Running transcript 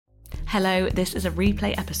Hello, this is a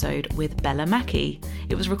replay episode with Bella Mackie.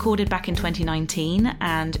 It was recorded back in 2019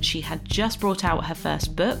 and she had just brought out her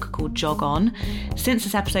first book called Jogging. Since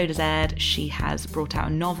this episode has aired, she has brought out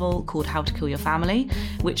a novel called How to Kill Your Family,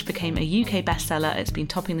 which became a UK bestseller. It's been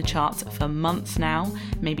topping the charts for months now,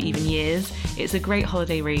 maybe even years. It's a great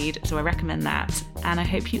holiday read, so I recommend that. And I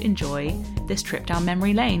hope you enjoy this trip down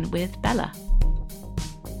memory lane with Bella.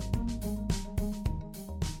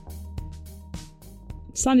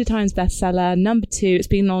 Sunday Times bestseller, number 2. It's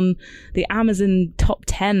been on the Amazon top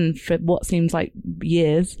 10 for what seems like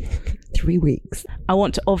years. 3 weeks. I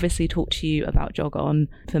want to obviously talk to you about Jogging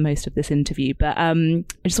for most of this interview, but I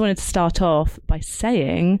just wanted to start off by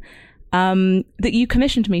saying that you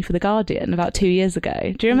commissioned me for The Guardian about 2 years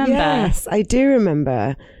ago. Do you remember? Yes, I do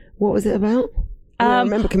remember. What was it about? I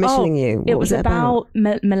remember commissioning you. What it was about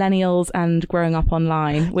millennials and growing up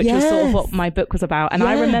online, which was sort of what my book was about. And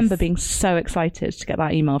I remember being so excited to get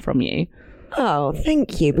that email from you. Oh,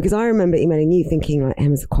 thank you. Because I remember emailing you thinking, like,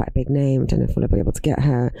 Emma's quite a big name. I don't know if we'll ever be able to get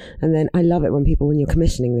her. And then I love it when you're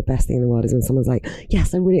commissioning, the best thing in the world is when someone's like,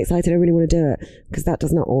 yes, I'm really excited. I really want to do it. Because that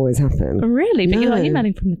does not always happen. Really? But you're like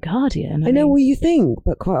emailing from The Guardian. I know what you think.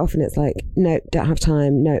 But quite often it's like, no, don't have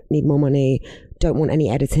time. No, need more money. Don't want any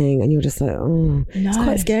editing, and you're just like, it's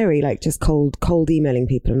quite scary, like just cold emailing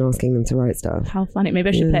people and asking them to write stuff. How funny. Maybe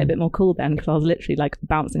I should play a bit more cool then, because I was literally like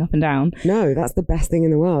bouncing up and down. No, that's the best thing in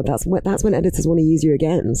the world. That's when editors want to use you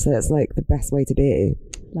again, so it's like the best way to be.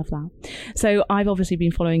 Love that. So I've obviously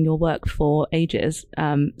been following your work for ages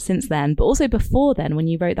since then, but also before then, when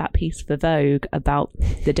you wrote that piece for Vogue about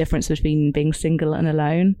the difference between being single and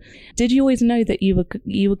alone. Did you always know that you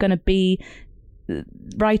were going to be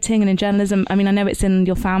writing and in journalism? I mean, I know it's in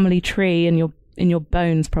your family tree and in your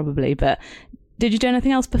bones probably, but did you do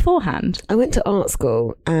anything else beforehand? I went to art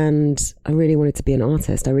school and I really wanted to be an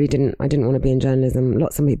artist. I didn't want to be in journalism.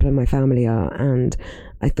 Lots of people in my family are, and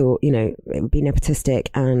I thought, it would be nepotistic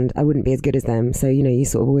and I wouldn't be as good as them. So, you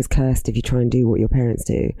sort of always cursed if you try and do what your parents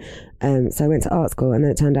do. So I went to art school, and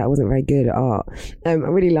then it turned out I wasn't very good at art. I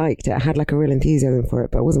really liked it. I had like a real enthusiasm for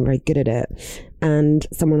it, but I wasn't very good at it. And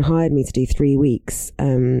someone hired me to do 3 weeks,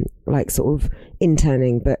 like sort of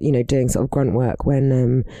interning, but, doing sort of grunt work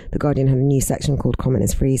when The Guardian had a new section called Comment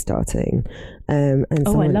is Free starting. And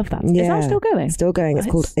I love that. Is that still going? Still going.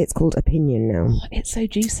 It's called Opinion now. Oh, it's so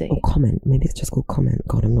juicy. Or Comment. Maybe it's just called Comment.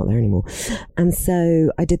 God, I'm not there anymore. And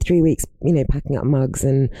so I did 3 weeks, packing up mugs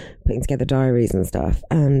and putting together diaries and stuff.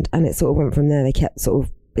 And it sort of went from there. They kept sort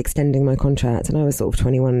of extending my contract, and I was sort of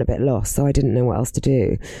 21 and a bit lost, so I didn't know what else to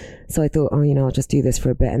do. So I thought, I'll just do this for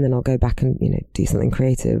a bit and then I'll go back and, do something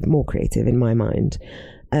more creative in my mind.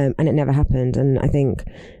 And it never happened. And I think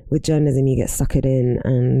with journalism, you get suckered in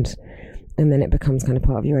and then it becomes kind of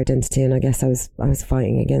part of your identity. And I guess I was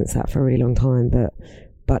fighting against that for a really long time,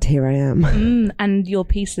 but here I am. And your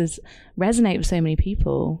pieces resonate with so many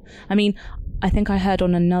people. I mean, I think I heard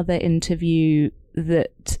on another interview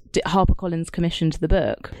that HarperCollins commissioned the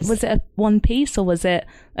book. Was it one piece or was it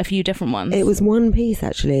a few different ones? It was one piece,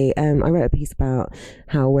 actually. I wrote a piece about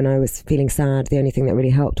how when I was feeling sad, the only thing that really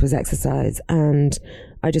helped was exercise. And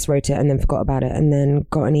I just wrote it and then forgot about it, and then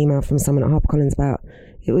got an email from someone at HarperCollins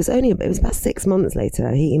it was about 6 months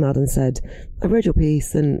later. He emailed and said, I read your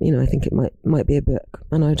piece and, I think it might be a book.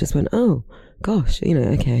 And I just went, oh, gosh,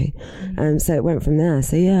 okay. So it went from there.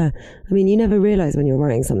 So yeah, I mean, you never realise when you're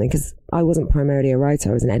writing something, because I wasn't primarily a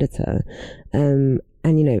writer, I was an editor. And,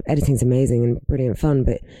 editing's amazing and brilliant fun,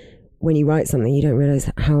 but when you write something, you don't realise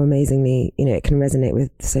how amazingly, it can resonate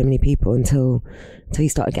with so many people until you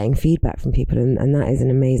start getting feedback from people. And that is an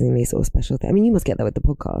amazingly sort of special thing. I mean, you must get that with the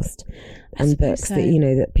podcast and books that,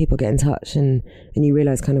 that people get in touch and you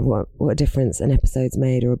realise kind of what a difference an episode's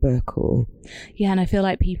made, or a book, or... Yeah, and I feel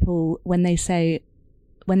like people, when they say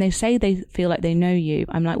they feel like they know you,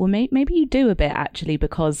 I'm like, well, maybe you do a bit actually,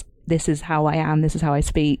 because this is how I am, this is how I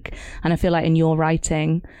speak. And I feel like in your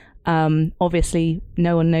writing, obviously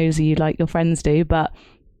no one knows you like your friends do, but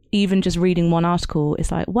even just reading one article,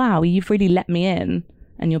 it's like, wow, you've really let me in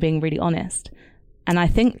and you're being really honest. And I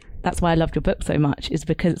think that's why I loved your book so much, is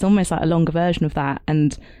because it's almost like a longer version of that.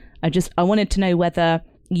 And I wanted to know whether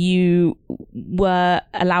you were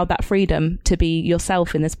allowed that freedom to be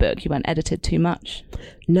yourself in this book. You weren't edited too much.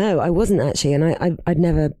 No, I wasn't actually. And I'd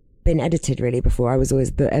never been edited really before. I was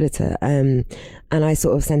always the editor. And I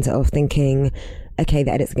sort of sent it off thinking, okay,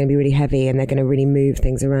 the edits are going to be really heavy and they're going to really move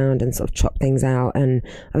things around and sort of chop things out. And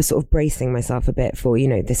I was sort of bracing myself a bit for,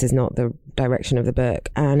 this is not the direction of the book.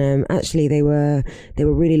 And actually they were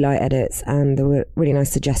really light edits, and there were really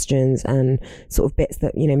nice suggestions and sort of bits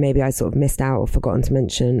that, maybe I sort of missed out or forgotten to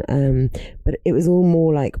mention. But it was all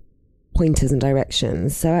more like pointers and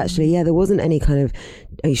directions. So actually, yeah, there wasn't any kind of,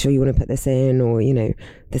 are you sure you want to put this in, or, you know,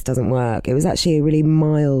 this doesn't work. It was actually a really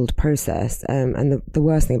mild process. And the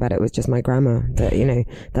worst thing about it was just my grammar, that, you know,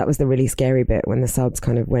 that was the really scary bit when the subs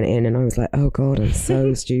kind of went in and I was like, oh God, I'm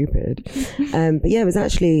so stupid. But yeah,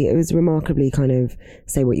 it was remarkably kind of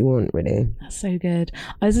say what you want, really. That's so good.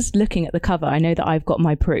 I was just looking at the cover. I know that I've got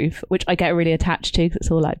my proof, which I get really attached to because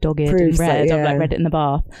it's all like dog-eared and red. I've like read it in the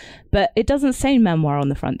bath. But it doesn't say memoir on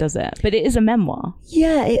the front, does it? But it is a memoir.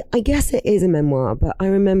 Yeah, I guess it is a memoir. But I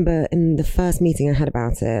remember in the first meeting I had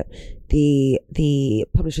about it, the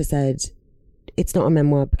publisher said, it's not a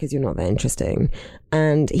memoir because you're not that interesting.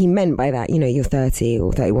 And he meant by that, you know, you're 30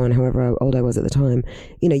 or 31, however old I was at the time.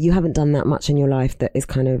 You know, you haven't done that much in your life that is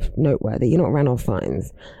kind of noteworthy. You're not Ranulph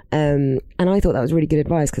Fiennes. And I thought that was really good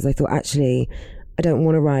advice, because I thought, actually, I don't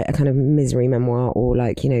want to write a kind of misery memoir, or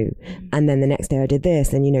like, you know, and then the next day I did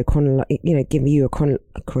this, and, you know, give you a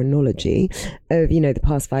chronology of, you know, the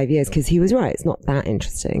past 5 years, because he was right. It's not that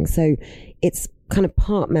interesting. So it's kind of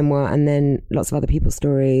part memoir and then lots of other people's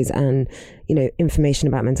stories and, you know, information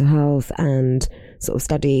about mental health and sort of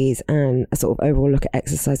studies and a sort of overall look at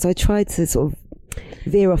exercise. So I tried to sort of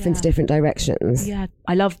veer off into different directions. Yeah,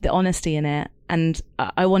 I loved the honesty in it. And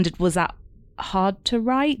I wondered, was that hard to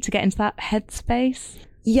write, to get into that headspace?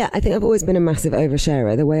 Yeah, I think I've always been a massive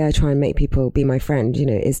oversharer. The way I try and make people be my friend, you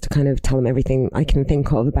know, is to kind of tell them everything I can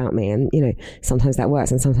think of about me. And, you know, sometimes that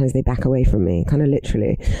works and sometimes they back away from me, kind of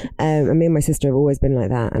literally. And me and my sister have always been like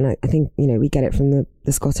that. And I think, you know, we get it from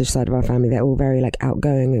the Scottish side of our family. They're all very like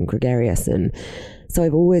outgoing and gregarious. And so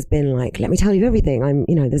I've always been like, let me tell you everything.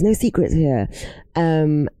 You know, there's no secrets here.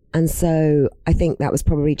 And so I think that was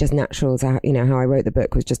probably just natural to, you know, how I wrote the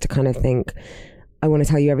book, was just to kind of think, I want to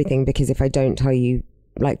tell you everything, because if I don't tell you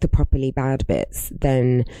like the properly bad bits,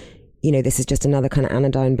 then, you know, this is just another kind of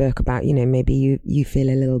anodyne book about, you know, maybe you feel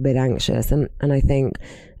a little bit anxious. And I think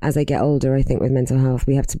as I get older, I think with mental health,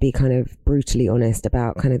 we have to be kind of brutally honest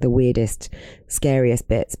about kind of the weirdest, scariest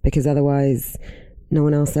bits, because otherwise no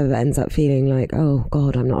one else ever ends up feeling like, oh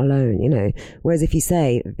God, I'm not alone, you know. Whereas if you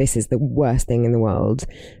say this is the worst thing in the world,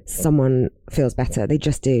 someone feels better. They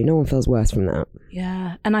just do. No one feels worse from that.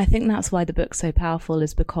 Yeah. And I think that's why the book's so powerful,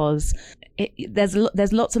 is because there's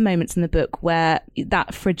lots of moments in the book where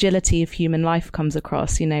that fragility of human life comes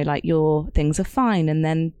across, you know, like your things are fine and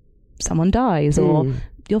then someone dies, or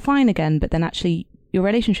you're fine again, but then actually your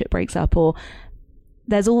relationship breaks up, or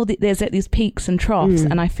there's these peaks and troughs,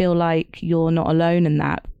 and I feel like you're not alone in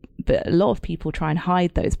that. But a lot of people try and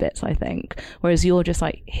hide those bits, I think, whereas you're just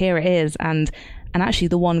like, here it is. And actually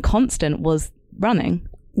the one constant was running.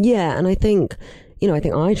 Yeah. And I think, you know,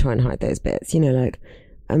 I try and hide those bits, you know, like,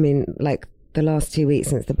 I mean, like the last 3 weeks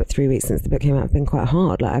since the book came out have been quite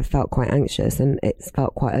hard. Like I've felt quite anxious and it's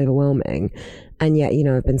felt quite overwhelming. And yet, you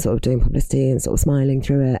know, I've been sort of doing publicity and sort of smiling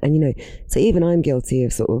through it. And, you know, so even I'm guilty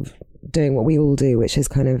of sort of doing what we all do, which is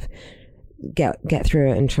kind of get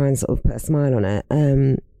through it and try and sort of put a smile on it.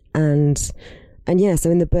 And yeah, so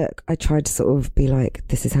in the book, I tried to sort of be like,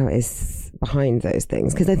 this is how it is behind those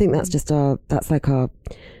things. Because I think that's just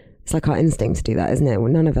it's like our instinct to do that, isn't it?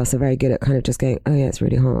 Well, none of us are very good at kind of just going, oh yeah, it's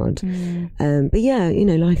really hard. But yeah, you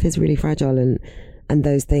know, life is really fragile, and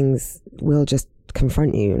those things will just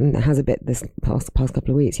confront you. And it has a bit this past couple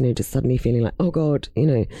of weeks, you know, just suddenly feeling like, oh God, you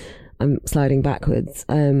know, I'm sliding backwards.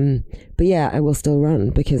 But yeah, I will still run,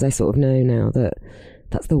 because I sort of know now that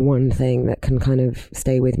that's the one thing that can kind of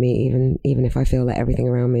stay with me, even if I feel that everything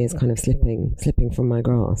around me is kind of slipping from my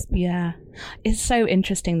grasp. Yeah. It's so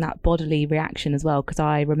interesting, that bodily reaction as well, because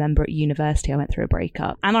I remember at university I went through a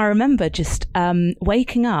breakup, and I remember just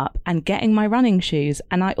waking up and getting my running shoes,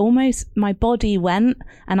 and my body went,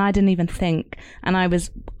 and I didn't even think. And I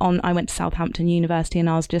went to Southampton University, and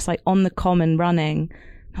I was just like on the common running.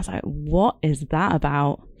 I was like, what is that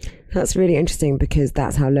about? That's really interesting, because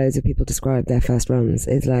that's how loads of people describe their first runs.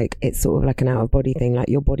 It's like, it's sort of like an out of body thing. Like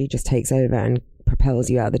your body just takes over and propels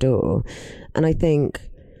you out the door. And I think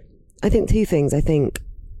two things. I think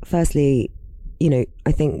firstly, you know,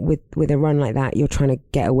 I think with a run like that, you're trying to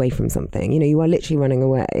get away from something. You know, you are literally running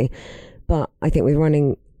away. But I think with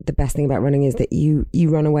running, the best thing about running is that you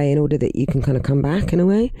run away in order that you can kind of come back in a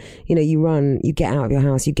way. You know, you run, you get out of your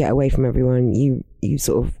house, you get away from everyone, you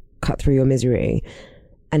sort of cut through your misery,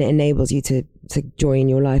 and it enables you to join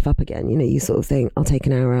your life up again. You know, you sort of think, I'll take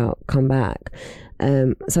an hour out, come back.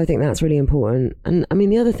 So I think that's really important. And I mean,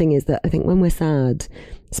 the other thing is that I think when we're sad,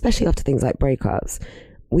 especially after things like breakups,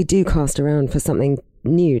 we do cast around for something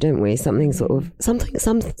new, don't we? Something sort of,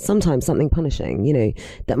 sometimes something punishing, you know,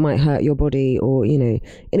 that might hurt your body, or, you know,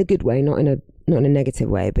 in a good way, not in a negative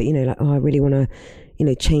way, but, you know, like, oh, I really want to,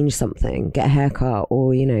 change something, get a haircut,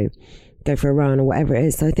 or, go for a run or whatever it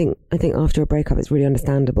is. So I think after a breakup, it's really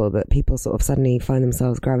understandable that people sort of suddenly find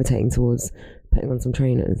themselves gravitating towards putting on some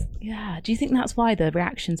trainers. Yeah. Do you think that's why the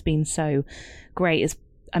reaction's been so great?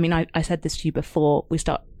 I said this to you before we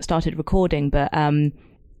started recording, but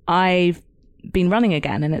I've been running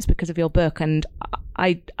again, and it's because of your book. And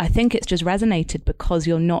I think it's just resonated because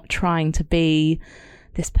you're not trying to be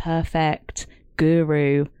this perfect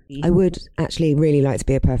guru. I would actually really like to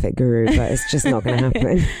be a perfect guru, but it's just not going to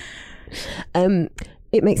happen.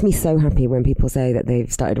 It makes me so happy when people say that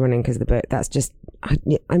they've started running because of the book. That's just,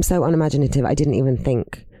 I'm so unimaginative. I didn't even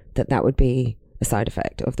think that would be a side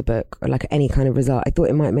effect of the book or like any kind of result. I thought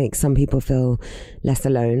it might make some people feel less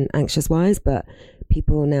alone, anxious wise, but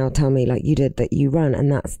people now tell me, like you did, that you run,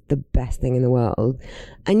 and that's the best thing in the world.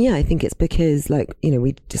 And yeah, I think it's because, like,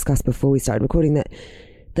 we discussed before we started recording that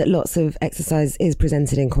lots of exercise is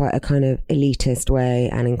presented in quite a kind of elitist way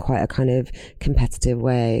and in quite a kind of competitive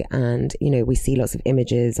way. And, we see lots of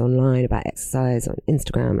images online about exercise on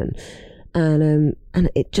Instagram and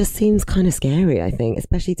it just seems kind of scary, I think,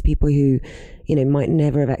 especially to people who, might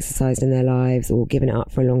never have exercised in their lives or given it up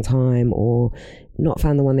for a long time or not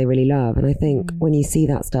found the one they really love. And I think when you see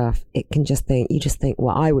that stuff, you just think,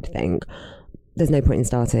 well, I would think there's no point in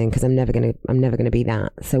starting because I'm never going to be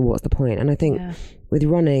that. So what's the point? And I think with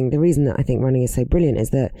running, the reason that I think running is so brilliant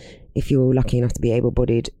is that if you're lucky enough to be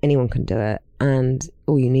able-bodied, anyone can do it. And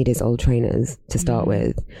all you need is old trainers to start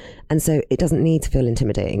with. And so it doesn't need to feel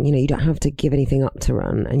intimidating. You don't have to give anything up to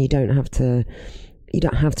run, and you don't have to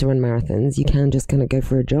run marathons. You can just kind of go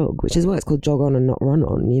for a jog, which is why it's called jog on and not run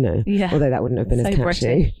on, Yeah. Although that wouldn't have been as catchy.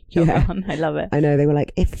 British. Jog on. I love it. I know, they were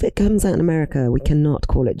like, if it comes out in America, we cannot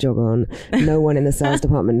call it jog on. No one in the sales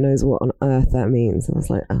department knows what on earth that means. And I was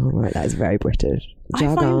like, oh right, that is very British.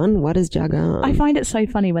 Jog on? What is jog on? I find it so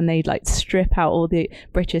funny when they like strip out all the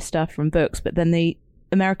British stuff from books, but then the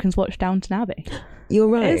Americans watch Downton Abbey. You're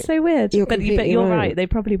right. It's so weird. But you're right. They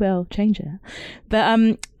probably will change it. But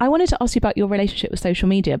I wanted to ask you about your relationship with social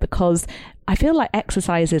media, because I feel like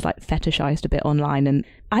exercise is like fetishized a bit online, and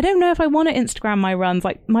I don't know if I want to Instagram my runs.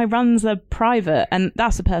 Like, my runs are private, and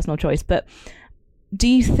that's a personal choice. But do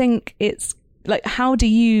you think it's like, how do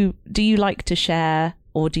you like to share,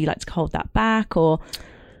 or do you like to hold that back, or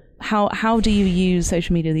how do you use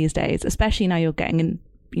social media these days, especially now you're getting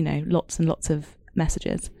lots and lots of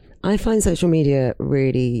messages? I find social media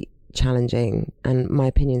really challenging, and my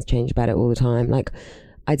opinions change about it all the time. Like,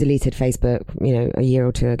 I deleted Facebook, a year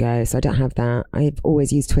or two ago, so I don't have that. I've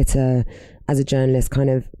always used Twitter as a journalist,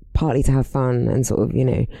 kind of partly to have fun and sort of,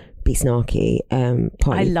 be snarky.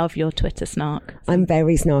 I love your Twitter snark. I'm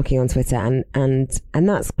very snarky on Twitter, and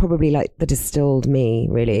that's probably like the distilled me,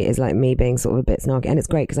 really, is like me being sort of a bit snarky. And it's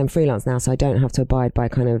great because I'm freelance now, so I don't have to abide by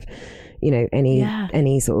kind of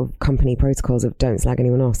any sort of company protocols of don't slag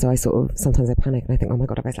anyone off. So I sort of, sometimes I panic and I think, oh my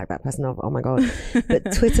God, if I slag that person off, oh my God.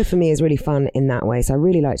 But Twitter for me is really fun in that way. So I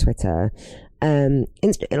really like Twitter.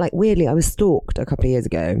 Like, weirdly, I was stalked a couple of years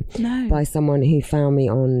ago by someone who found me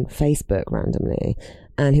on Facebook randomly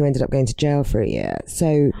and who ended up going to jail for a year.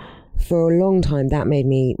 So for a long time, that made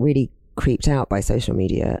me really creeped out by social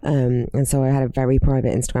media. And so I had a very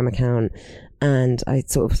private Instagram account, and I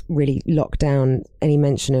sort of really locked down any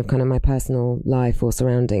mention of kind of my personal life or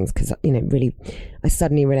surroundings, because, really, I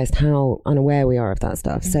suddenly realized how unaware we are of that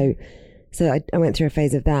stuff. So I went through a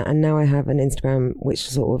phase of that, and now I have an Instagram which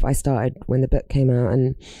sort of I started when the book came out,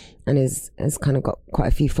 and has kind of got quite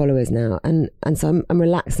a few followers now, and so I'm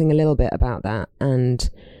relaxing a little bit about that, and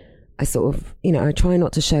I sort of, I try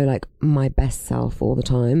not to show like my best self all the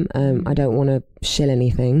time. I don't want to shill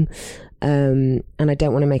anything. And I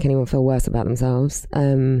don't want to make anyone feel worse about themselves.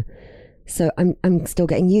 So I'm still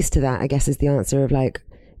getting used to that, I guess, is the answer of like,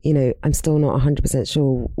 I'm still not 100%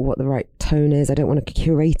 sure what the right tone is. I don't want to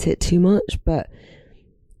curate it too much, but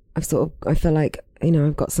I feel like,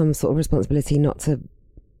 I've got some sort of responsibility not to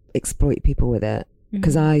exploit people with it.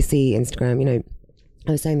 Because I see Instagram,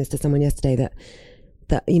 I was saying this to someone yesterday that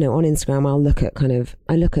on Instagram,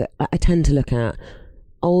 I tend to look at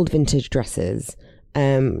old vintage dresses,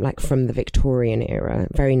 like from the Victorian era,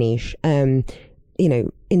 very niche,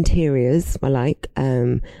 interiors I like,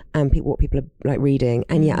 and what people are like reading.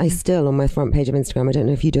 And yet I still, on my front page of Instagram, I don't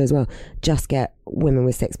know if you do as well, just get women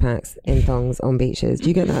with six packs in thongs on beaches. Do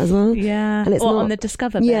you get that as well? Yeah. And it's not on the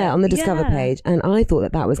Discover page. Yeah, on the Discover page. And I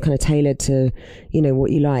thought that was kind of tailored to,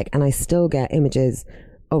 what you like. And I still get images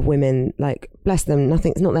of women, like, bless them,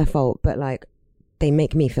 it's not their fault, but like, they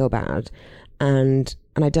make me feel bad. And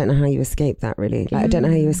I don't know how you escape that, really. Like, I don't know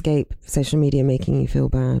how you escape social media making you feel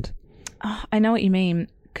bad. Oh, I know what you mean,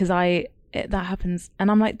 because I that happens, and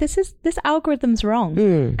I'm like, this algorithm's wrong,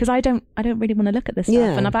 because I don't really want to look at this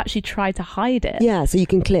stuff, and I've actually tried to hide it. Yeah, so you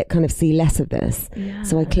can click kind of see less of this. Yeah.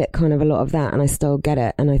 So I click kind of a lot of that, and I still get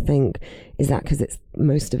it. And I think, is that because it's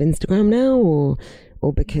most of Instagram now,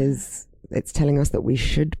 or because it's telling us that we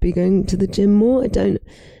should be going to the gym more? I know.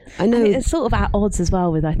 And it's sort of at odds as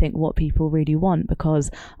well with, I think, what people really want, because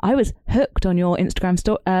I was hooked on your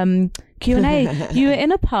Instagram Q&A. You were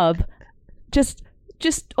in a pub, just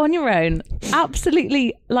on your own,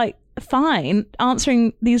 absolutely like fine,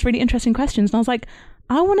 answering these really interesting questions. And I was like,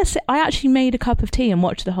 I actually made a cup of tea and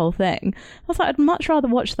watched the whole thing. I was like, I'd much rather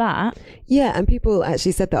watch that. Yeah, and people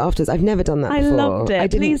actually said that afterwards. I've never done that before. I loved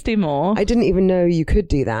it. Please do more. I didn't even know you could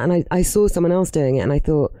do that. And I saw someone else doing it, and I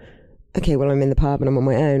thought, okay, well, I'm in the pub and I'm on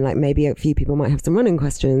my own. Like, maybe a few people might have some running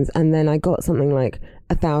questions. And then I got something like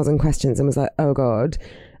 1,000 questions and was like, oh God.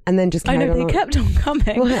 And then just carried on. They kept on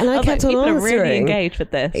coming. Well, and I kept on answering. People are really engaged with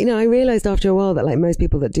this. You know, I realised after a while that like most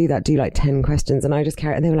people that do that do like 10 questions, and I just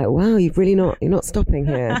carried. And they were like, "Wow, you're not stopping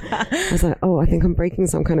here." I was like, "Oh, I think I'm breaking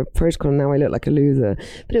some kind of protocol, and now I look like a loser."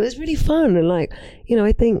 But it was really fun, and like, you know,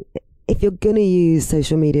 I think if you're gonna use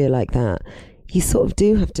social media like that, you sort of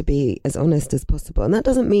do have to be as honest as possible, and that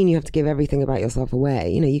doesn't mean you have to give everything about yourself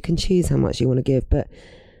away. You know, you can choose how much you want to give, but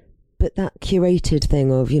that curated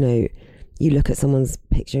thing of, you know, you look at someone's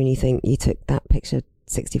picture and you think you took that picture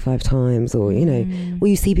 65 times, or, you know, or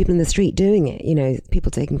you see people in the street doing it, you know, people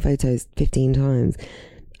taking photos 15 times.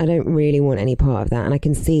 I don't really want any part of that. And I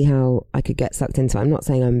can see how I could get sucked into it. I'm not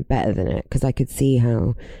saying I'm better than it, because I could see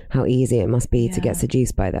how easy it must be to get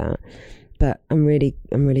seduced by that. But I'm really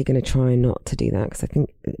going to try not to do that, because I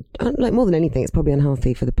think, like, more than anything, it's probably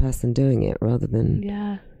unhealthy for the person doing it rather than...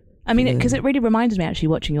 Yeah. I mean, because it really reminded me, actually,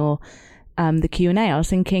 watching your... the Q&A, I was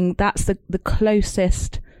thinking that's the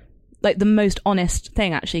closest, like the most honest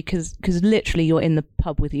thing, actually, because literally you're in the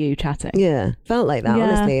pub with you chatting. Yeah, felt like that,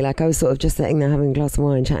 honestly. Like I was sort of just sitting there having a glass of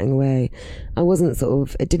wine, chatting away. I wasn't sort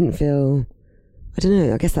of, it didn't feel, I don't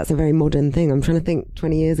know, I guess that's a very modern thing. I'm trying to think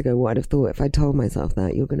 20 years ago what I'd have thought if I told myself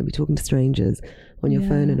that you're going to be talking to strangers on your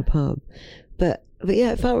phone in a pub. But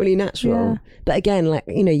yeah, it felt really natural. Yeah. But again, like,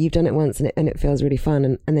 you know, you've done it once and it feels really fun,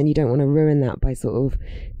 and then you don't want to ruin that by sort of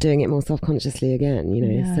doing it more self-consciously again, you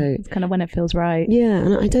know. Yeah, so it's kind of when it feels right. Yeah,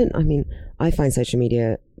 and I find social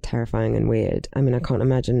media terrifying and weird. I mean, I can't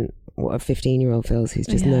imagine what a 15-year-old feels who's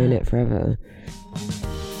just known it forever.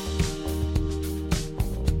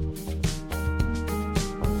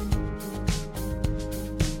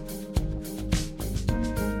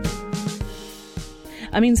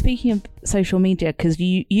 I mean, speaking of social media, because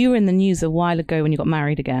you were in the news a while ago when you got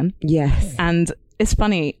married again. Yes. And it's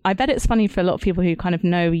funny. I bet it's funny for a lot of people who kind of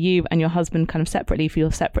know you and your husband kind of separately for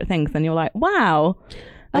your separate things. And you're like, wow,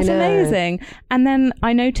 that's amazing. And then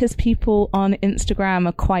I noticed people on Instagram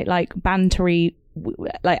are quite like bantery,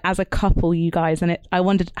 like as a couple, you guys. And I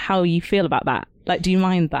wondered how you feel about that. Like, do you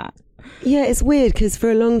mind that? Yeah, it's weird because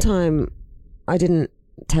for a long time, I didn't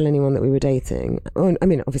tell anyone that we were dating. I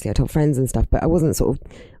mean, obviously I told friends and stuff, but I wasn't sort of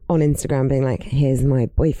on Instagram being like, here's my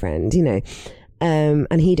boyfriend, you know.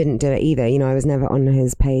 And he didn't do it either, you know. I was never on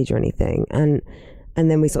his page or anything. And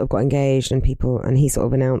then we sort of got engaged, and he sort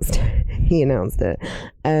of announced it.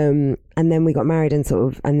 And then we got married, and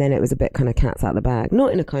then it was a bit kind of cats out the bag.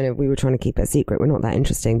 Not in a kind of, we were trying to keep it a secret, we're not that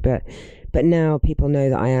interesting, but now people know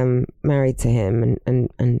that I am married to him,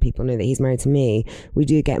 and people know that he's married to me. We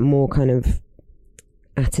do get more kind of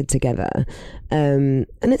atted together, and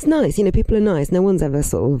it's nice, you know. People are nice, no one's ever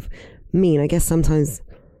sort of mean. I guess sometimes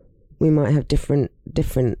we might have different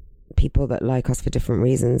people that like us for different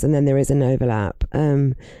reasons, and then there is an overlap,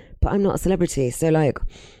 but I'm not a celebrity, so like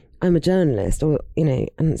I'm a journalist, or, you know,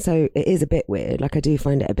 and so it is a bit weird. Like I do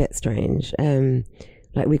find it a bit strange.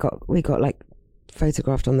 Like we got like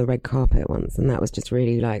photographed on the red carpet once, and that was just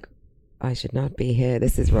really like, I should not be here,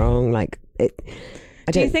 this is wrong. Like it.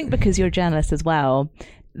 Do you think because you're a journalist as well,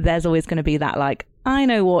 there's always going to be that like, I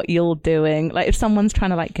know what you're doing? Like if someone's trying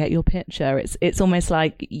to like get your picture, it's almost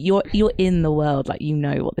like you're in the world, like you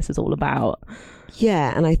know what this is all about.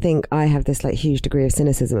 Yeah, and I think I have this like huge degree of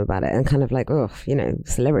cynicism about it, and kind of like, oh, you know,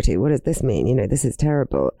 celebrity, what does this mean? You know, this is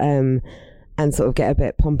terrible. And sort of get a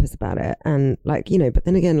bit pompous about it, and like, you know, but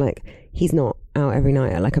then again, like he's not out every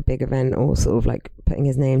night at like a big event or sort of like putting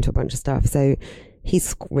his name to a bunch of stuff, so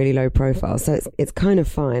he's really low profile, so it's kind of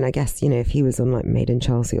fine. I guess, you know, if he was on like Made in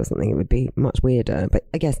Chelsea or something, it would be much weirder, but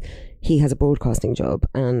I guess he has a broadcasting job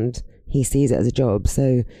and he sees it as a job,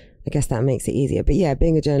 so I guess that makes it easier. But yeah,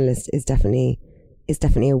 being a journalist is definitely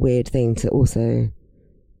a weird thing to also,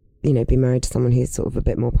 you know, be married to someone who's sort of a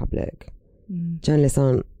bit more public. Journalists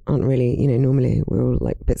aren't really, you know, normally we're all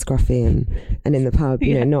like a bit scruffy and in the pub,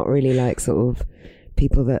 you know, not really like sort of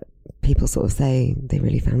people that people sort of say they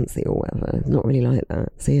really fancy or whatever. Not really like that.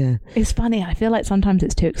 So yeah. It's funny. I feel like sometimes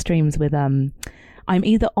it's two extremes with I'm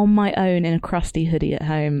either on my own in a crusty hoodie at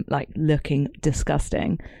home, like looking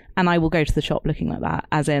disgusting, and I will go to the shop looking like that,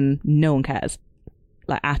 as in no one cares,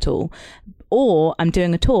 like at all. Or I'm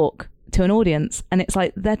doing a talk to an audience, and it's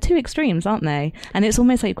like they're two extremes, aren't they? And it's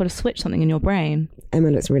almost like you've got to switch something in your brain. Emma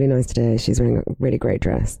looks really nice today. She's wearing a really great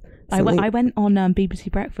dress. I went on BBC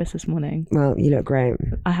Breakfast this morning. Well, you look great.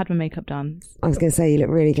 I had my makeup done. I was going to say you look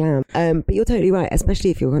really glam. But you're totally right, especially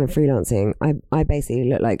if you're kind of freelancing. I basically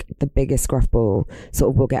look like the biggest scruff ball.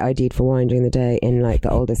 Sort of will get ID'd for wine during the day in like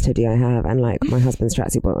the oldest hoodie I have and like my husband's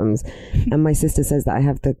tracksuit bottoms. And my sister says that I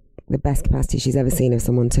have the best capacity she's ever seen of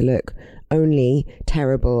someone to look only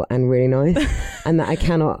terrible and really nice, and that I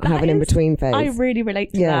cannot have an in-between phase. I really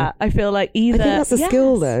relate to that. I feel like either... I think that's a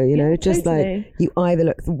skill though, you know, just totally. Like you either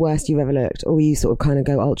look the worst you've ever looked or you sort of kind of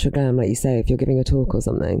go ultra glam, like you say, if you're giving a talk or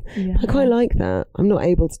something. Yeah. I quite like that. I'm not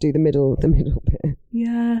able to do the middle bit.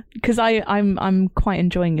 Yeah, because I'm quite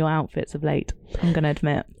enjoying your outfits of late, I'm going to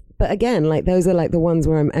admit. But again, like those are like the ones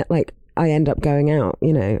where I'm at, like I end up going out,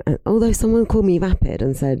 you know, and although someone called me vapid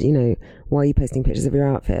and said, you know, why are you posting pictures of your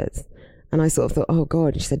outfits? And I sort of thought, oh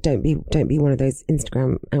God, and she said, don't be one of those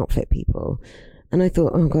Instagram outfit people. And I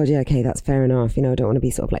thought, oh God, yeah, okay, that's fair enough. You know, I don't want to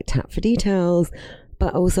be sort of like tapped for details.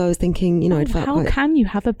 But also I was thinking, you know, how can you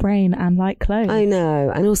have a brain and like clothes? I know.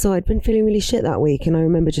 And also I'd been feeling really shit that week. And I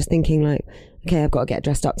remember just thinking like, okay, I've got to get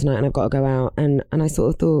dressed up tonight and I've got to go out. And I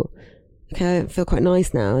sort of thought, okay, I feel quite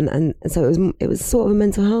nice now. And so it was sort of a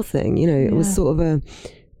mental health thing, you know, it was sort of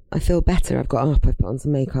I feel better. I've got up, I've put on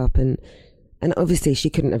some makeup and obviously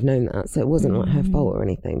she couldn't have known that. So it wasn't like her fault or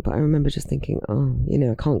anything. But I remember just thinking, oh, you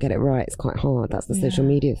know, I can't get it right. It's quite hard. That's the social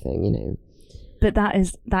media thing, you know. But that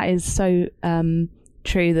is so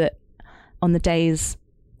true that on the days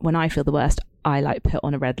when I feel the worst, I like put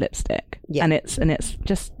on a red lipstick. Yeah. And it's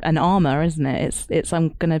just an armor, isn't it? It's I'm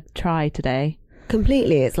going to try today.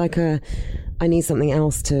 Completely. It's like I need something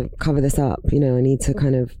else to cover this up, you know, I need to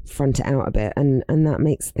kind of front it out a bit and that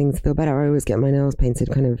makes things feel better. I always get my nails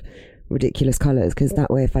painted kind of ridiculous colours because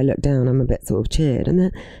that way if I look down I'm a bit sort of cheered, and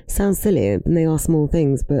that sounds silly and they are small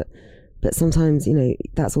things but sometimes, you know,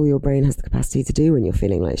 that's all your brain has the capacity to do when you're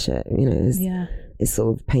feeling like shit, you know, is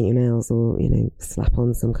sort of paint your nails or, you know, slap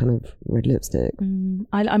on some kind of red lipstick. I mean,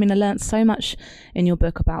 I learned so much in your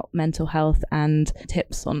book about mental health and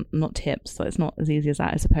tips on, not tips, so it's not as easy as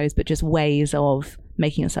that, I suppose, but just ways of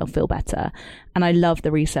making yourself feel better. And I love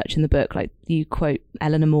the research in the book, like you quote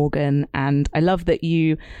Eleanor Morgan, and I love that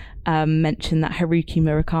you mentioned that Haruki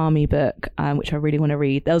Murakami book, which I really want to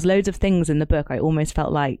read. There was loads of things in the book I almost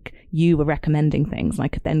felt like you were recommending things and I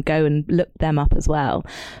could then go and look them up as well.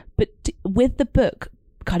 But with the book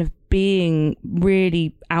kind of being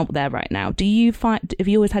really out there right now, have you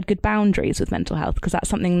always had good boundaries with mental health? Because that's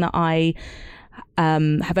something that I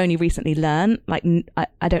have only recently learned. Like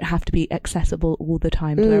I don't have to be accessible all the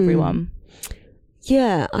time to everyone.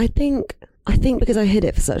 Yeah, I think because I hid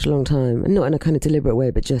it for such a long time, and not in a kind of deliberate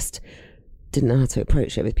way, but just didn't know how to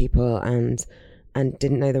approach it with people and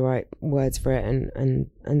didn't know the right words for it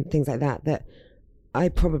and things like that, that I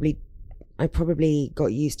probably got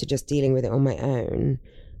used to just dealing with it on my own.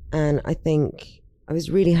 And I think I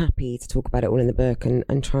was really happy to talk about it all in the book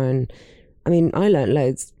and try and, I mean, I learned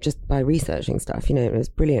loads just by researching stuff, you know, it was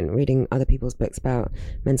brilliant reading other people's books about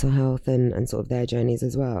mental health and sort of their journeys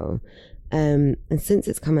as well. And since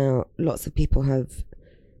it's come out, lots of people have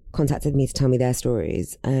contacted me to tell me their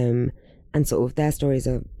stories. And sort of their stories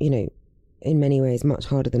are, you know, in many ways much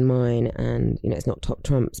harder than mine. And, you know, it's not top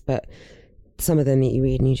trumps, but some of them that you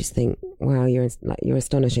read and you just think, wow, you're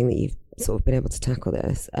astonishing that you've sort of been able to tackle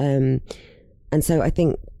this. And so I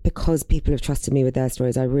think because people have trusted me with their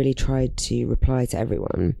stories, I really tried to reply to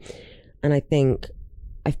everyone. And I think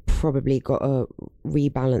I've probably got to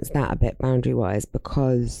rebalance that a bit boundary wise,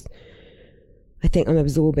 because I think I'm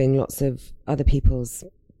absorbing lots of other people's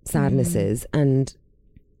sadnesses and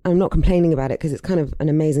I'm not complaining about it because it's kind of an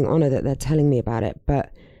amazing honor that they're telling me about it,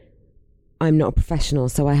 but I'm not a professional,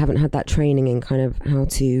 so I haven't had that training in kind of how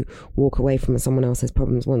to walk away from someone else's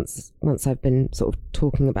problems once I've been sort of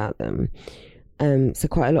talking about them. So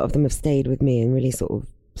quite a lot of them have stayed with me and really sort of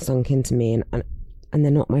sunk into me, and they're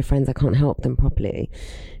not my friends. I can't help them properly.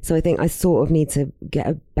 So I think I sort of need to get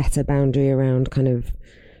a better boundary around kind of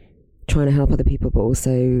trying to help other people, but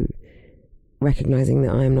also recognizing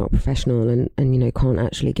that I am not a professional and you know, can't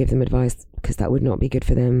actually give them advice because that would not be good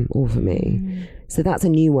for them or for me. So that's a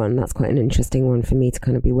new one. That's quite an interesting one for me to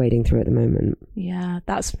kind of be wading through at the moment. Yeah,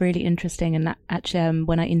 that's really interesting. And that actually,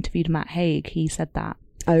 when I interviewed Matt Haig, he said that.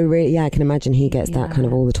 Oh, really? Yeah, I can imagine he gets that kind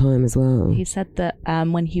of all the time as well. He said that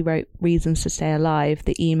when he wrote Reasons to Stay Alive,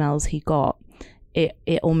 the emails he got, it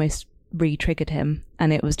almost re-triggered him.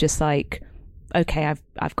 And it was just like, okay,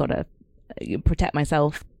 I've got to protect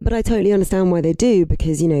myself. But I totally understand why they do,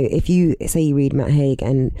 because, you know, if you say you read Matt Haig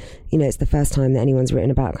and, you know, it's the first time that anyone's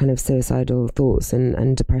written about kind of suicidal thoughts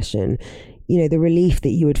and depression, you know, the relief that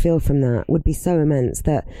you would feel from that would be so immense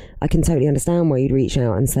that I can totally understand why you'd reach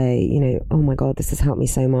out and say, you know, oh my God, this has helped me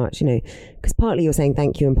so much, you know, because partly you're saying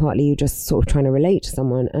thank you and partly you're just sort of trying to relate to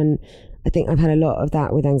someone. And I think I've had a lot of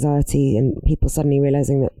that with anxiety and people suddenly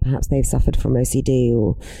realizing that perhaps they've suffered from OCD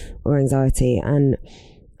or anxiety. And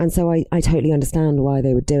so I totally understand why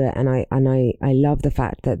they would do it. And I love the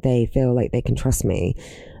fact that they feel like they can trust me.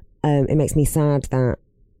 It makes me sad that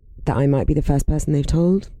I might be the first person they've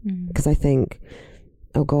told, because I think,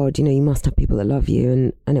 oh God, you know, you must have people that love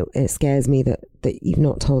you, and it scares me that you've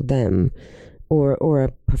not told them or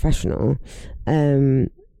a professional. And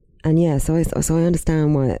yeah, so I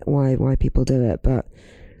understand why people do it. But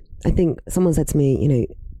I think someone said to me, you know,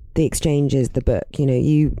 the exchange is the book. You know,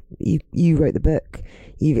 you wrote the book,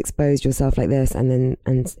 you've exposed yourself like this, and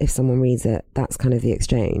if someone reads it, that's kind of the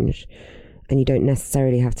exchange, and you don't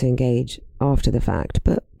necessarily have to engage after the fact.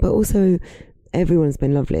 But also, everyone's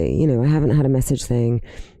been lovely. You know, I haven't had a message saying,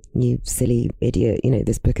 you silly idiot, you know,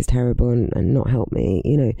 this book is terrible and not help me,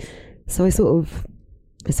 you know. So I sort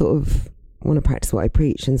of want to practice what I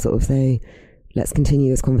preach and sort of say, let's continue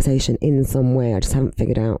this conversation in some way. I just haven't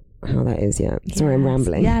figured out how that is yet. Sorry, I'm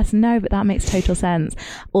rambling. Yes, no, but that makes total sense.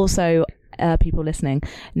 Also, people listening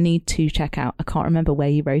need to check out, I can't remember where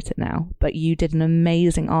you wrote it now, but you did an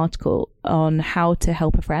amazing article on how to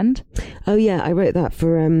help a friend. Oh yeah, I wrote that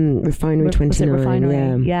for Refinery 29. Was it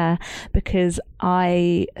Refinery? Yeah, because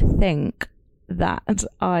I think that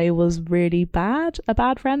I was really a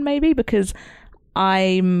bad friend maybe, because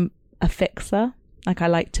I'm a fixer. Like, I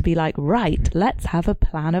like to be like, right, let's have a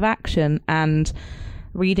plan of action. And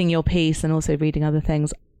reading your piece and also reading other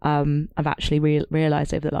things, I've actually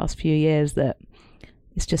realised over the last few years that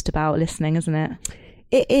it's just about listening, isn't it?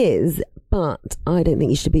 It is, but I don't think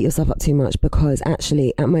you should beat yourself up too much, because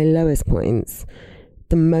actually at my lowest points,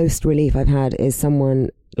 the most relief I've had is someone,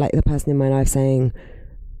 like the person in my life, saying,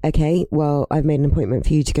 okay, well, I've made an appointment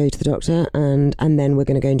for you to go to the doctor, and then we're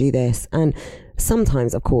going to go and do this. And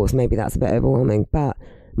sometimes, of course, maybe that's a bit overwhelming, but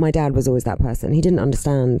my dad was always that person. He didn't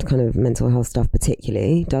understand kind of mental health stuff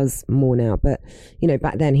particularly, does more now, but you know,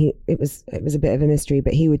 back then it was a bit of a mystery.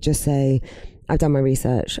 But he would just say, I've done my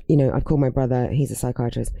research, you know, I've called my brother, he's a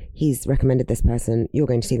psychiatrist, he's recommended this person, you're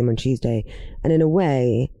going to see them on Tuesday. And in a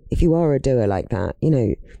way, if you are a doer like that, you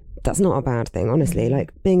know, that's not a bad thing, honestly.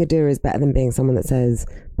 Like, being a doer is better than being someone that says,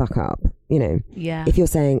 buck up, you know. Yeah. If you're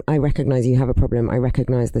saying, I recognise you have a problem, I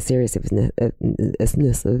recognise the seriousness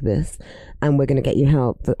of this, and we're going to get you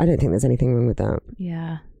help, I don't think there's anything wrong with that.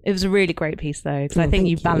 Yeah. It was a really great piece, though, because I think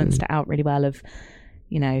you balanced it out really well of,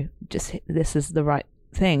 you know, just this is the right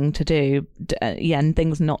thing to do, and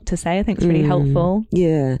things not to say. I think it's really helpful.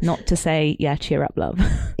 Yeah. Not to say, cheer up, love.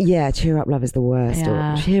 Yeah, cheer up, love is the worst.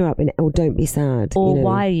 Yeah. Or cheer up, or don't be sad. Or, you know,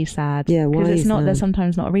 why are you sad? Yeah, why? Because it's not, there's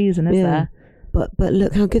sometimes not a reason, is there? But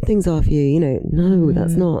look how good things are for you. You know, no,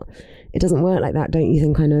 that's not. It doesn't work like that. Don't you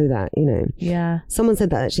think I know that? You know. Yeah. Someone said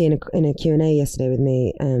that actually in a Q&A yesterday with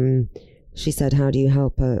me. She said, "How do you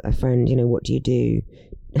help a friend? You know, what do you do?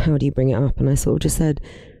 How do you bring it up?" And I sort of just said,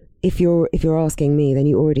 if you're asking me, then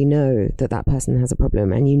you already know that person has a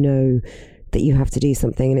problem, and you know that you have to do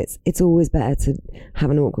something. And it's always better to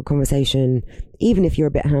have an awkward conversation, even if you're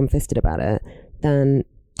a bit ham-fisted about it, than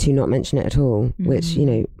to not mention it at all, which, you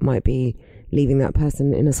know, might be leaving that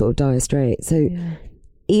person in a sort of dire strait. So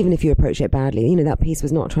even if you approach it badly, you know, that piece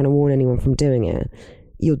was not trying to warn anyone from doing it.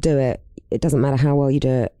 You'll do it. It doesn't matter how well you do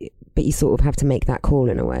it, but you sort of have to make that call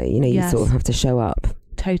in a way. You know, you sort of have to show up.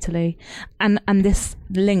 Totally. And this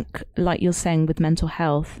link, like you're saying, with mental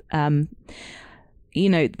health, you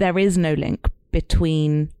know, there is no link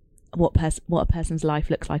between what a person's life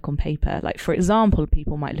looks like on paper. Like, for example,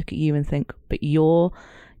 people might look at you and think, but your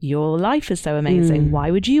life is so amazing.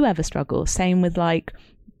 Why would you ever struggle? Same with, like,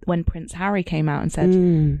 when Prince Harry came out and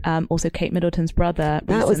said, also Kate Middleton's brother.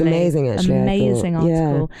 That was amazing, actually. Amazing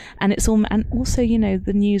article. Yeah. And it's all, and also, you know,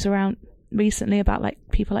 the news around recently about, like,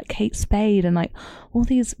 people like Kate Spade and, like, all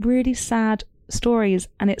these really sad stories.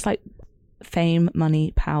 And it's like, fame,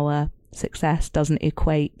 money, power, success doesn't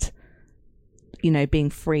equate being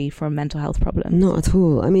free from mental health problems. Not at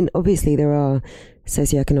all. I mean, obviously there are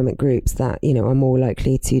socioeconomic groups that, are more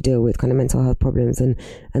likely to deal with kind of mental health problems, and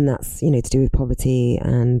that's, to do with poverty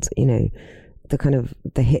and, the kind of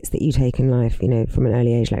the hits that you take in life, from an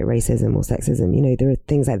early age, like racism or sexism, there are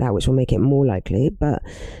things like that which will make it more likely. But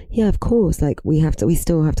yeah, of course, like we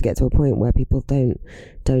still have to get to a point where people don't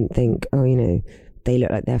think, oh, they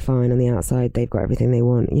look like they're fine on the outside, they've got everything they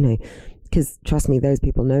want, because trust me, those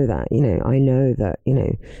people know that, I know that,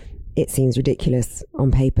 it seems ridiculous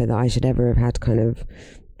on paper that I should ever have had kind of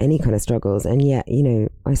any kind of struggles, and yet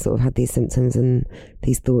I sort of had these symptoms and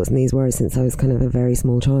these thoughts and these worries since I was kind of a very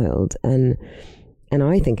small child, and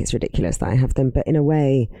I think it's ridiculous that I have them, but in a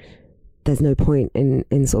way there's no point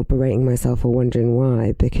in sort of berating myself or wondering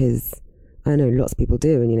why, because I know lots of people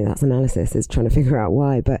do, and that's analysis, is trying to figure out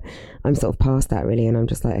why, but I'm sort of past that really, and I'm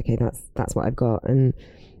just like, okay, that's what I've got. And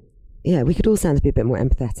yeah, we could all stand to be a bit more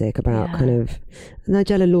empathetic about kind of...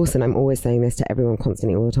 Nigella Lawson, I'm always saying this to everyone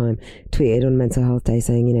constantly all the time, tweeted on Mental Health Day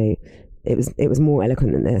saying, it was more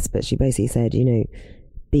eloquent than this, but she basically said,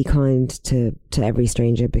 be kind to every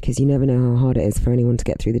stranger, because you never know how hard it is for anyone to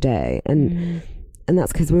get through the day. And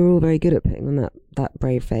that's because we're all very good at putting on that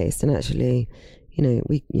brave face, and actually...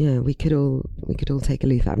 we could all take a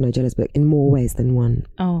leaf out of Nigella's book in more ways than one.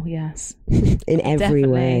 Oh yes, in every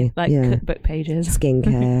way, like cookbook pages,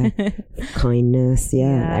 skincare, kindness,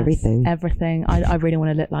 everything. I really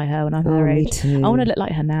want to look like her when I'm her age. Me too. I want to look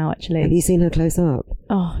like her now. Actually, have you seen her close up?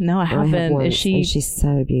 Oh no, I haven't. Is she? And she's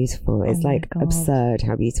so beautiful. It's like absurd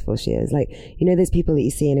how beautiful she is. Like there's people that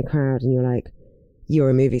you see in a crowd, and you're like, you're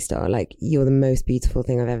a movie star, like you're the most beautiful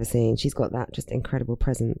thing I've ever seen. She's got that just incredible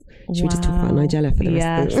presence. Should we just talk about Nigella for the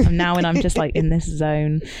rest of it? Now when I'm just like in this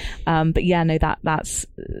zone. But yeah, no, that's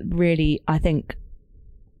really, I think,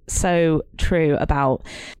 so true about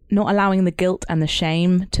not allowing the guilt and the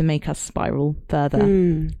shame to make us spiral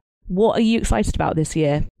further. What are you excited about this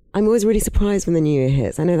year? I'm always really surprised when the new year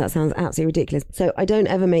hits. I know that sounds absolutely ridiculous. So I don't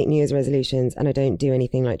ever make New Year's resolutions, and I don't do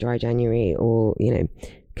anything like dry January or,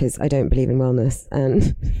 because I don't believe in wellness,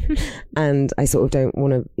 and I sort of don't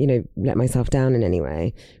want to, let myself down in any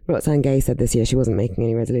way. Roxane Gay said this year she wasn't making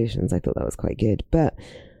any resolutions. I thought that was quite good. But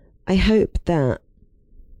I hope that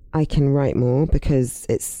I can write more, because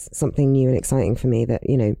it's something new and exciting for me that,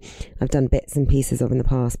 I've done bits and pieces of in the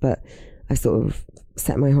past, but I've sort of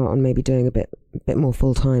set my heart on maybe doing a bit more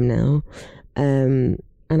full time now. And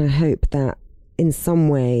I hope that in some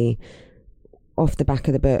way, off the back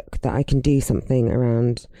of the book, that I can do something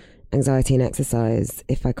around anxiety and exercise.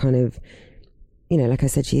 If I kind of, like I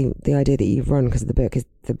said to you, the idea that you've run because of the book is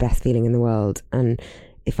the best feeling in the world. And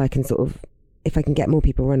if I can get more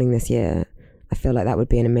people running this year, I feel like that would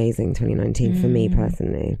be an amazing 2019 for me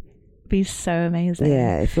personally. Be so amazing.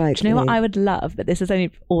 Yeah, if like, do you know what I would love? But this is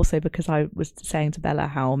only also because I was saying to Bella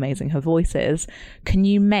how amazing her voice is. Can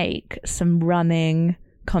you make some running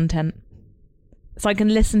content so I can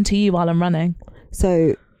listen to you while I'm running?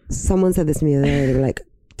 So someone said this to me the other day. They were like,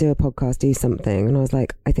 do a podcast, do something. And I was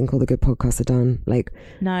like, I think all the good podcasts are done. Like,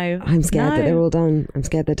 no, I'm scared that they're all done. I'm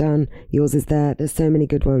scared they're done. Yours is there. There's so many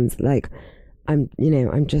good ones. Like, I'm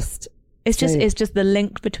just... It's just the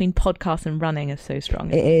link between podcasts and running is so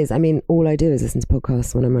strong. It is. I mean, all I do is listen to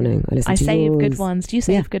podcasts when I'm running. I save yours. Good ones. Do you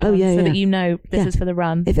save good ones so that this is for the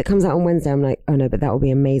run? If it comes out on Wednesday, I'm like, oh no, but that will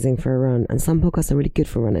be amazing for a run. And some podcasts are really good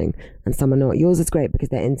for running, and some are not. Yours is great because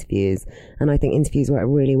they're interviews, and I think interviews work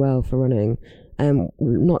really well for running.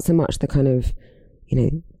 Not so much the kind of,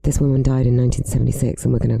 this woman died in 1976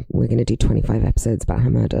 and we're gonna do 25 episodes about her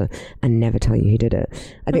murder and never tell you who did it.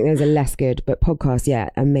 I think those are less good, but podcasts,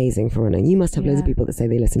 amazing for running. You must have loads of people that say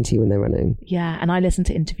they listen to you when they're running. Yeah, and I listen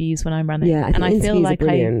to interviews when I'm running. Yeah, I feel like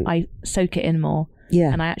I soak it in more.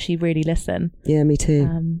 Yeah. And I actually really listen. Yeah, me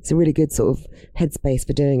too. It's a really good sort of headspace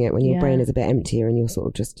for doing it when your brain is a bit emptier and you're sort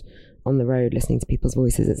of just on the road listening to people's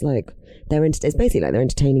voices. It's like it's basically like they're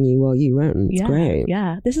entertaining you while you run. It's great.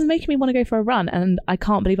 Yeah, this is making me want to go for a run, and I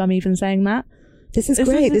can't believe I'm even saying that. This is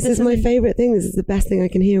great. This is my favourite thing. This is the best thing I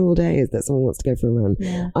can hear all day, is that someone wants to go for a run.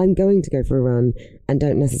 Yeah. I'm going to go for a run and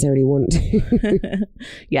don't necessarily want to.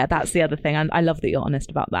 Yeah, that's the other thing. And I love that you're honest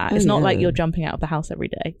about that. It's not like you're jumping out of the house every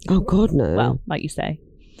day. Oh God, no. Well, like you say.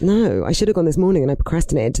 No, I should have gone this morning, and I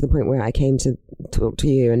procrastinated to the point where I came to talk to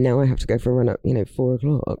you, and now I have to go for a run at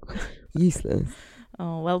 4:00. Useless.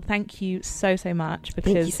 Oh, well, thank you so much,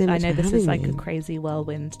 because so much I know this is like me. a crazy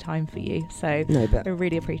whirlwind time for you. So no, but I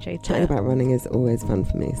really appreciate chatting about running is always fun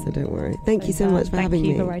for me, so don't worry. Thank you so much for having me.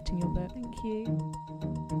 Thank you for writing your book. Thank you.